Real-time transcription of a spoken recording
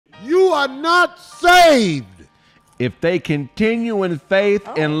are not saved if they continue in faith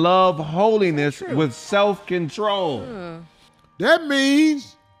and love holiness with self-control. That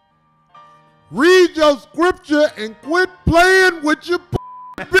means read your scripture and quit playing with your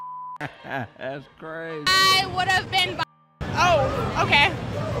That's crazy. I would have been. Oh, okay.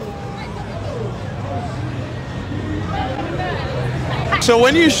 So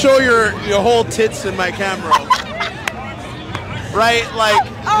when you show your whole tits in my camera, right? Like,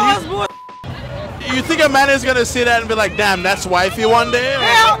 you think a man is gonna see that and be like, "Damn, that's wifey one day"?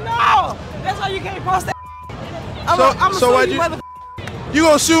 Hell no! That's why you can't post that. I'm so what you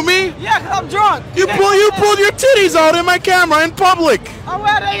gonna sue me? Yeah, cause I'm drunk. You pulled your titties out in my camera in public. Oh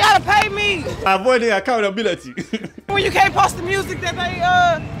well, they gotta pay me. Avoiding accountability. When you can't post the music that they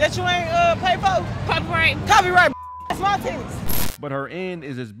that you ain't pay for. Copyright. That's my titties. But her end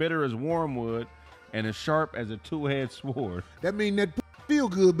is as bitter as wormwood and as sharp as a two-edged sword. That mean that feel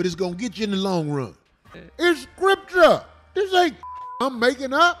good, but it's gonna get you in the long run. It's scripture. This ain't I'm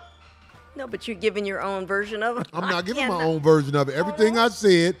making up. No, but you're giving your own version of it. I'm not giving my own version of it. Everything I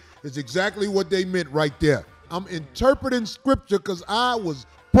said is exactly what they meant right there. I'm interpreting scripture because I was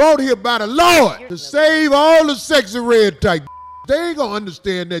brought here by the Lord to save all the sexy red type. They ain't gonna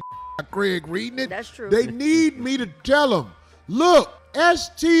understand that Craig reading it. That's true. They need me to tell them, look,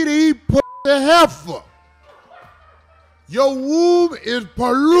 STD put the heifer. Your womb is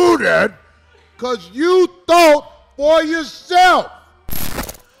polluted because you thought for yourself.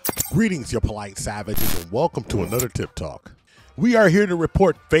 Greetings, you polite savages, and welcome to another Tip Talk. We are here to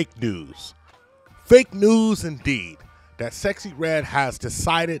report fake news. Fake news indeed, that Sexy Red has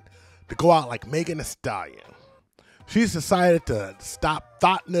decided to go out like Megan Thee Stallion. She's decided to stop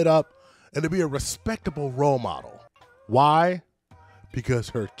thotting it up and to be a respectable role model. Why? Because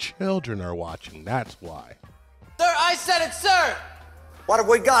her children are watching, that's why. Sir, I said it, sir! What have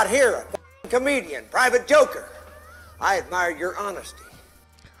we got here? A comedian, private joker. I admire your honesty.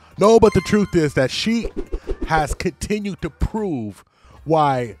 No, but the truth is that she has continued to prove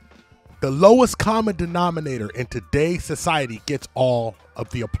why the lowest common denominator in today's society gets all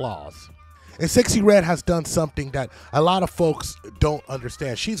of the applause. And Sexy Red has done something that a lot of folks don't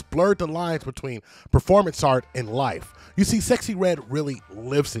understand. She's blurred the lines between performance art and life. You see, Sexy Red really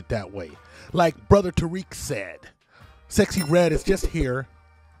lives it that way. Like Brother Tariq said, Sexy Red is just here,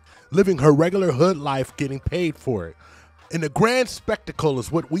 living her regular hood life, getting paid for it. And the grand spectacle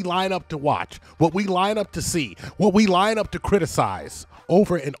is what we line up to watch, what we line up to see, what we line up to criticize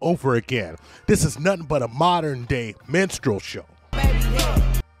over and over again. This is nothing but a modern day minstrel show.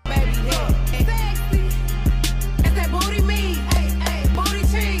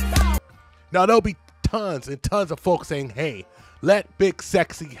 Now there'll be tons and tons of folks saying, hey, let Big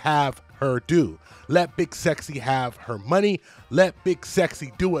Sexy have her due. Let Big Sexy have her money. Let Big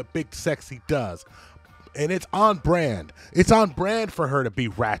Sexy do what Big Sexy does. And it's on brand. It's on brand for her to be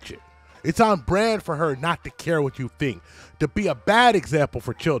ratchet. It's on brand for her not to care what you think, to be a bad example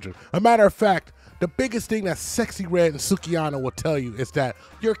for children. A matter of fact, the biggest thing that Sexy Red and Sukihana will tell you is that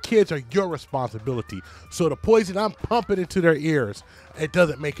your kids are your responsibility. So the poison I'm pumping into their ears, it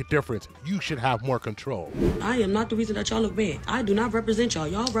doesn't make a difference. You should have more control. I am not the reason that y'all look bad. I do not represent y'all.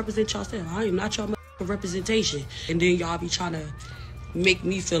 Y'all represent yourself. I am not y'all representation. And then y'all be trying to make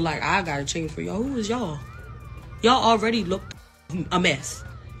me feel like I gotta change for y'all. Who is y'all? Y'all already looked a mess.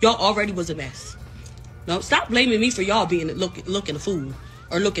 Y'all already was a mess. No, stop blaming me for y'all being looking a fool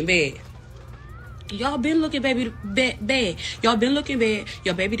or looking bad. Y'all been looking bad. Y'all been looking bad.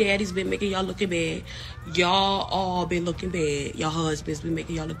 Your baby daddy's been making y'all looking bad. Y'all all been looking bad. Your husband's been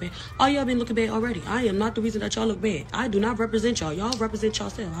making y'all look bad. All y'all been looking bad already. I am not the reason that y'all look bad. I do not represent y'all. Y'all represent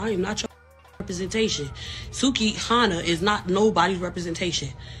yourself. I am not your representation. Sukihana is not nobody's representation.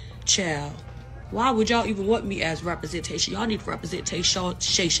 Child, why would y'all even want me as representation? Y'all need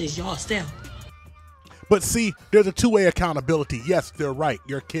representations yourself. But see, there's a two-way accountability. Yes, they're right.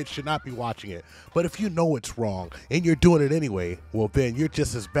 Your kids should not be watching it. But if you know it's wrong and you're doing it anyway, well, then you're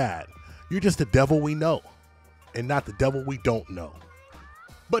just as bad. You're just the devil we know and not the devil we don't know.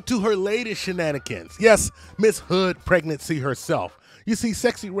 But to her latest shenanigans, yes, Miss Hood pregnancy herself. You see,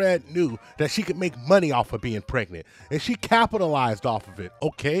 Sexy Red knew that she could make money off of being pregnant, and she capitalized off of it.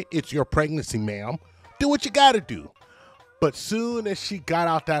 Okay, it's your pregnancy, ma'am. Do what you gotta do. But soon as she got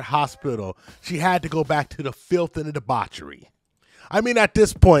out that hospital, she had to go back to the filth and the debauchery. I mean, at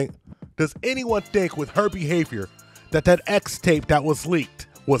this point, does anyone think with her behavior that that X tape that was leaked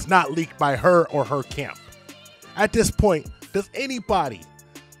was not leaked by her or her camp? At this point, does anybody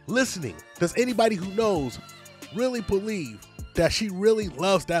listening, does anybody who knows really believe that she really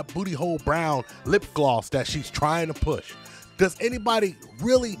loves that booty hole brown lip gloss that she's trying to push? Does anybody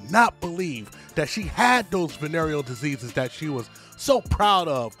really not believe that she had those venereal diseases that she was so proud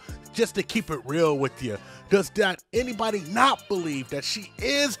of? Just to keep it real with you, does that anybody not believe that she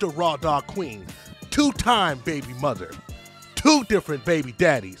is the raw dog queen? 2-time baby mother, 2 different baby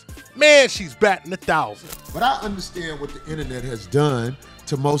daddies. Man, she's batting 1,000. But I understand what the internet has done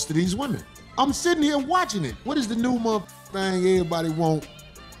to most of these women. I'm sitting here watching it. What is the new thing everybody want?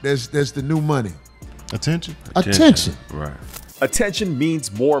 That's the new money. Attention. Attention. Right. Attention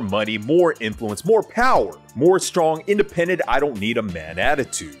means more money, more influence, more power, more strong, independent, I don't need a man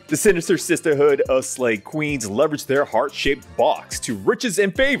attitude. The sinister sisterhood of slay queens leverage their heart-shaped box to riches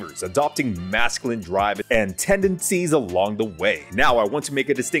and favors, adopting masculine drive and tendencies along the way. Now I want to make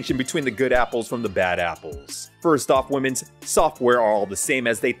a distinction between the good apples from the bad apples. First off, women's software are all the same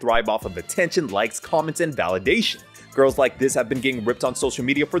as they thrive off of attention, likes, comments, and validation. Girls like this have been getting ripped on social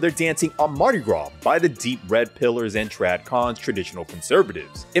media for their dancing on Mardi Gras by the deep red pillars and trad cons, traditional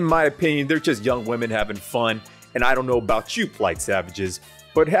conservatives. In my opinion, they're just young women having fun, and I don't know about you, polite savages,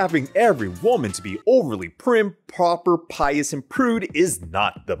 but having every woman to be overly prim, proper, pious, and prude is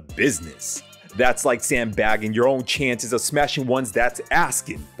not the business. That's like sandbagging your own chances of smashing ones that's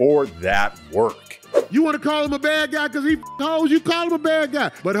asking for that work. You want to call him a bad guy because he hoes, you call him a bad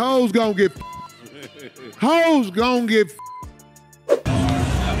guy, but hoes gonna get hoes gonna get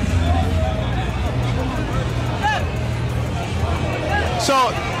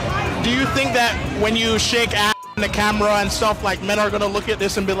So, do you think that when you shake ass in the camera and stuff, like men are gonna look at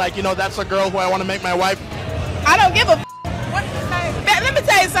this and be like, you know, that's a girl who I want to make my wife? I don't give a what is his name? Let me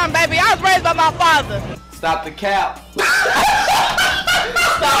tell you something, baby. I was raised by my father. Stop the cap. Stop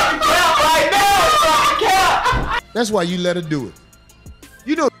the cap right now. Stop the cap. That's why you let her do it.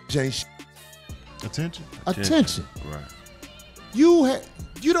 You know ain't shit. Attention. Right.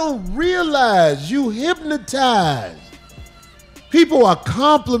 You don't realize you hypnotized. People are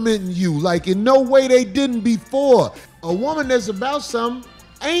complimenting you like in no way they didn't before. A woman that's about something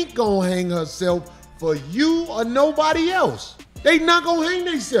ain't gonna hang herself for you or nobody else. They not gonna hang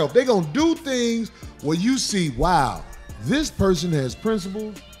themselves. They gonna do things where you see, wow, this person has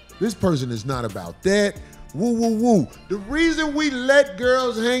principles. This person is not about that. Woo, woo, woo. The reason we let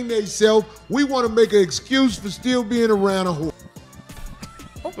girls hang themselves, we want to make an excuse for still being around a whore.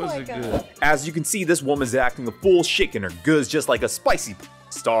 Oh my God. As you can see, this woman's acting a fool, shaking her goods just like a spicy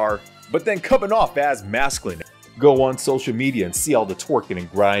star, but then coming off as masculine. Go on social media and see all the twerking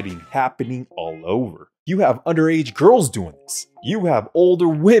and grinding happening all over. You have underage girls doing this. You have older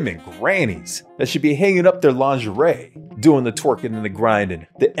women, grannies, that should be hanging up their lingerie, doing the twerking and the grinding,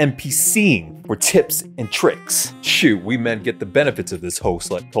 the NPCing for tips and tricks. Shoot, we men get the benefits of this whole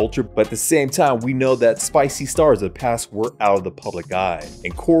slut culture, but at the same time, we know that spicy stars of the past were out of the public eye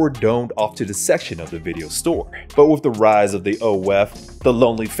and cordoned off to the section of the video store. But with the rise of the OF, the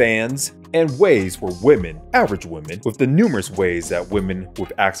lonely fans, and ways where women, average women, with the numerous ways that women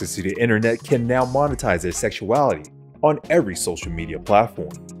with access to the internet can now monetize their sexuality on every social media platform.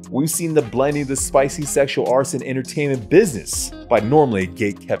 We've seen the blending of the spicy sexual arts and entertainment business by normally a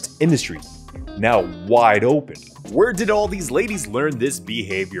gate-kept industry, now wide open. Where did all these ladies learn this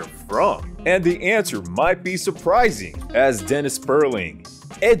behavior from? And the answer might be surprising, as Dennis Sperling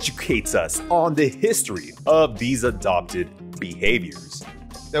educates us on the history of these adopted behaviors.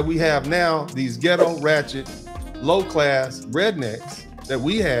 That we have now, these ghetto, ratchet, low-class rednecks that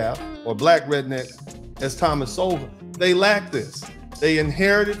we have, or black rednecks, as Thomas Sowell, they lack this. They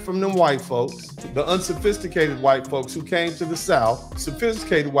inherited from them white folks, the unsophisticated white folks who came to the South.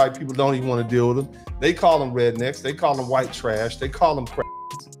 Sophisticated white people don't even want to deal with them. They call them rednecks, they call them white trash, they call them crap.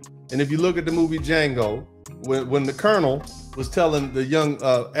 And if you look at the movie Django, when the Colonel was telling the young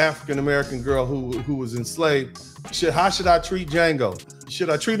African-American girl who was enslaved, how should I treat Django? Should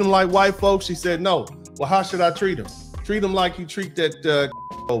I treat him like white folks? She said, no. Well, how should I treat him? Treat him like you treat that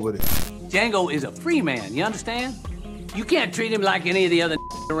over there. Django is a free man, you understand? You can't treat him like any of the other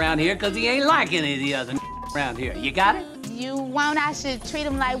around here because he ain't like any of the other around here. You got it? You want I should treat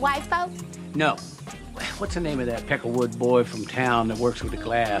him like white folks? No. What's the name of that Peckerwood boy from town that works with the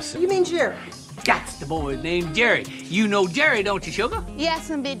glass? You mean Jerry? That's the boy's name, Jerry. You know Jerry, don't you, sugar? Yes,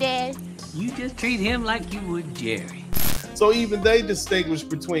 Big Daddy. You just treat him like you would Jerry. So even they distinguish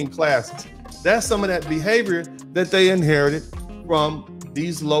between classes. That's some of that behavior that they inherited from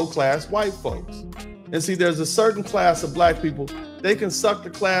these low-class white folks. And see, there's a certain class of black people, they can suck the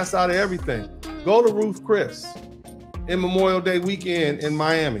class out of everything. Go to Ruth Chris in Memorial Day weekend in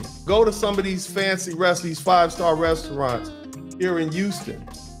Miami. Go to some of these fancy these five-star restaurants here in Houston,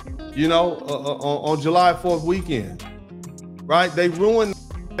 you know, on July 4th weekend, right? They ruin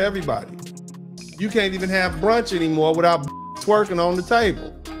everybody. You can't even have brunch anymore without twerking on the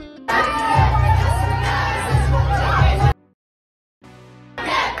table.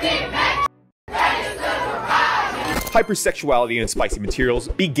 Hypersexuality and spicy materials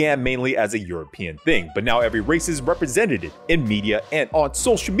began mainly as a European thing, but now every race is represented in media and on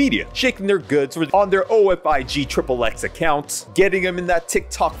social media, shaking their goods on their OFIG XXX accounts, getting them in that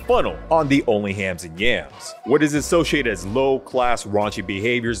TikTok funnel on the Only Hams and Yams. What is associated as low-class raunchy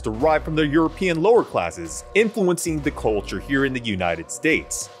behaviors derived from the European lower classes, influencing the culture here in the United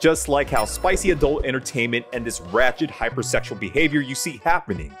States. Just like how spicy adult entertainment and this ratchet hypersexual behavior you see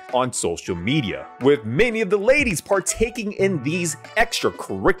happening on social media, with many of the ladies partaking in these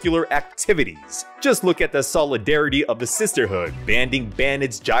extracurricular activities. Just look at the solidarity of the sisterhood, banding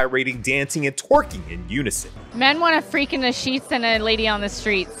bandits, gyrating, dancing, and twerking in unison. Men want a freak in the sheets and a lady on the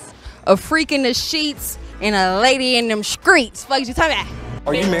streets. A freak in the sheets and a lady in them streets. What you talking about?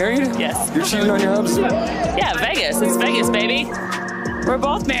 Are you married? Yes. You're cheating on your husband? Yeah, Vegas. It's Vegas, baby. We're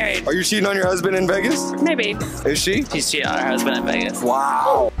both married. Are you cheating on your husband in Vegas? Maybe. Is she? She's cheating on her husband in Vegas.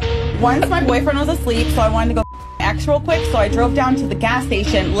 Wow. Once my boyfriend was asleep, so I wanted to go X real quick, so I drove down to the gas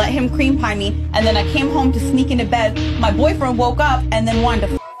station, let him cream pie me, and then I came home to sneak into bed. My boyfriend woke up and then wanted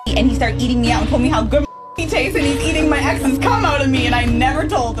to me, and he started eating me out and told me how good he tastes, and he's eating my ex's cum out of me, and I never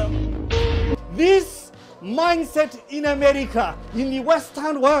told him. This mindset in America, in the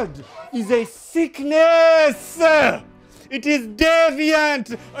Western world, is a sickness. It is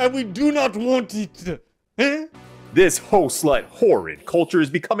deviant, and we do not want it. Eh? This hoe slut horrid culture is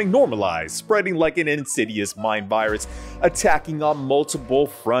becoming normalized, spreading like an insidious mind virus, attacking on multiple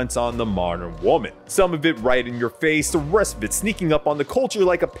fronts on the modern woman. Some of it right in your face, the rest of it sneaking up on the culture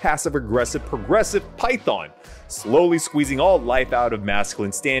like a passive-aggressive progressive python, slowly squeezing all life out of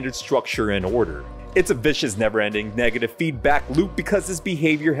masculine standards, structure, and order. It's a vicious, never-ending negative feedback loop because this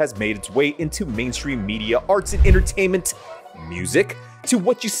behavior has made its way into mainstream media, arts and entertainment, music, to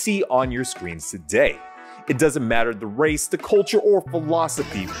what you see on your screens today. It doesn't matter the race, the culture, or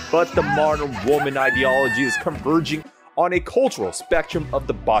philosophy, but the modern woman ideology is converging on a cultural spectrum of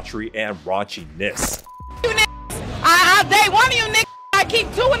debauchery and raunchiness. You niggas, I date one of you niggas, I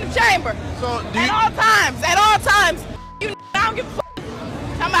keep two in the chamber. So do at all times. You niggas, I don't give a fuck.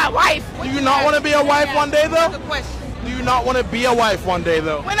 I'm my wife. Do you not want to be a wife one day, though? Good question. Do you not want to be a wife one day,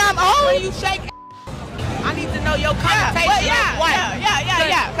 though? When I'm old, when you shake I need to know your connotation as wife.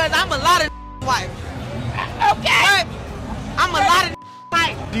 Yeah. Because I'm a lot of wife. Okay. I'm a lot of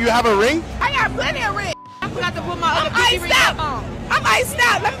wife. Do you have a ring? I got plenty of rings. I forgot to put my other ring on. I'm iced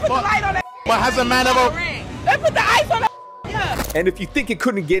out. Let me put the light on that. But has a man ever... Let me put the ice on that. Yeah. And if you think it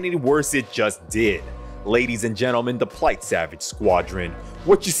couldn't get any worse, it just did. Ladies and gentlemen, the Plight Savage Squadron.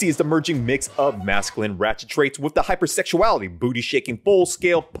 What you see is the merging mix of masculine ratchet traits with the hypersexuality, booty-shaking,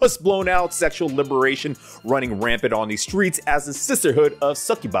 full-scale, puss-blown-out sexual liberation running rampant on these streets as a sisterhood of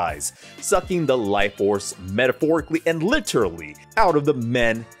succubis, sucking the life force metaphorically and literally out of the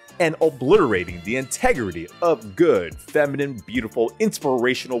men and obliterating the integrity of good, feminine, beautiful,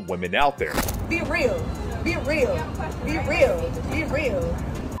 inspirational women out there. Be real. Be real. Be real. Be real.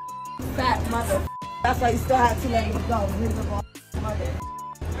 Fat mother. That's why you still have to let me go. Miserable mother.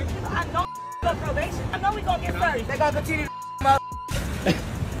 I know the probation. I know we gonna get first. They gonna continue to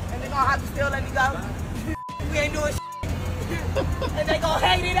and they gonna have to still let me go. We ain't doing and they gonna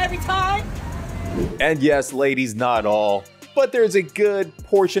hate it every time. And yes, ladies, not all, but there's a good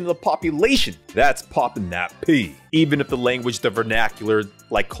portion of the population that's popping that P. Even if the language, the vernacular,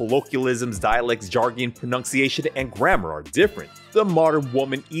 like colloquialisms, dialects, jargon, pronunciation, and grammar are different, the modern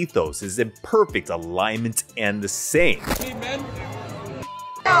woman ethos is in perfect alignment and the same. Need men?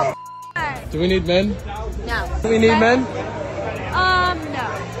 No. Do we need men? No. Do we need men? No.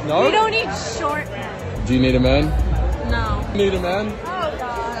 No? We don't need short men. Do you need a man? No. Do you need a man? Oh,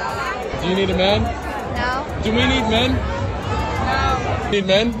 God. Do you need a man? No. Do we need men? No. Need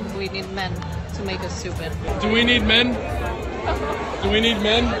men? We need men to make us stupid. Do we need men? Do we need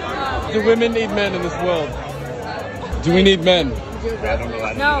men? Do women need men in this world? Do we need men?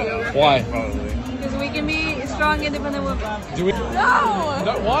 No. Why? Because we can be strong, independent women. Do we?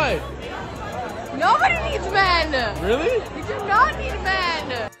 No. Why? Nobody needs men. Really? We do not need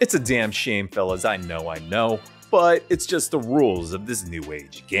men. It's a damn shame, fellas, I know, but it's just the rules of this new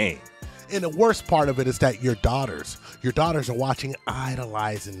age game. And the worst part of it is that your daughters are watching,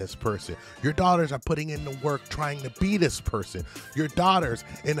 idolizing this person. Your daughters are putting in the work trying to be this person. Your daughters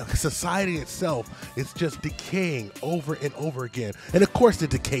and society itself is just decaying over and over again. And of course the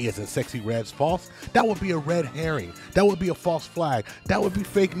decay isn't Sexy Red's false. That would be a red herring. That would be a false flag. That would be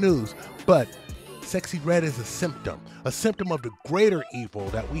fake news. But Sexy Red is a symptom of the greater evil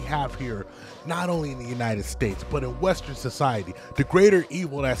that we have here, not only in the United States, but in Western society. The greater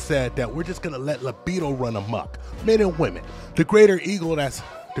evil that said that we're just gonna let libido run amok, men and women. The greater evil that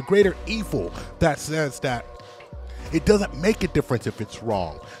says that it doesn't make a difference if it's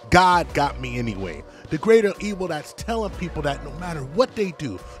wrong. God got me anyway. The greater evil that's telling people that no matter what they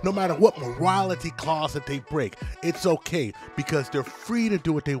do, no matter what morality clause that they break, it's okay because they're free to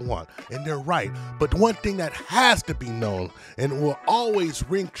do what they want and they're right. But one thing that has to be known and will always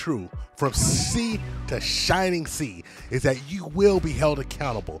ring true from sea to shining sea is that you will be held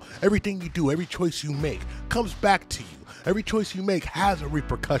accountable. Everything you do, every choice you make comes back to you. Every choice you make has a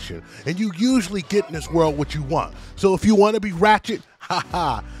repercussion, and you usually get in this world what you want. So if you want to be ratchet,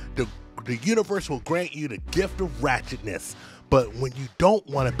 the universe will grant you the gift of ratchetness. But when you don't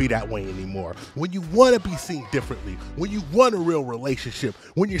want to be that way anymore, when you want to be seen differently, when you want a real relationship,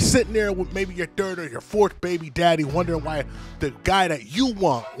 when you're sitting there with maybe your third or your fourth baby daddy wondering why the guy that you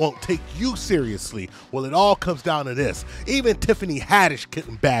want won't take you seriously, well, it all comes down to this. Even Tiffany Haddish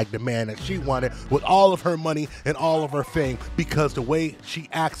couldn't bag the man that she wanted with all of her money and all of her fame because the way she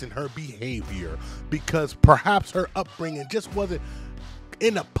acts in her behavior, because perhaps her upbringing just wasn't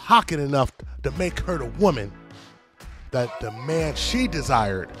in the pocket enough to make her the woman that the man she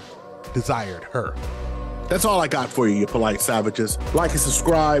desired her. That's all I got for you, you polite savages. Like and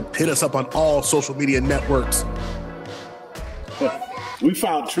subscribe. Hit us up on all social media networks. We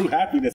found true happiness.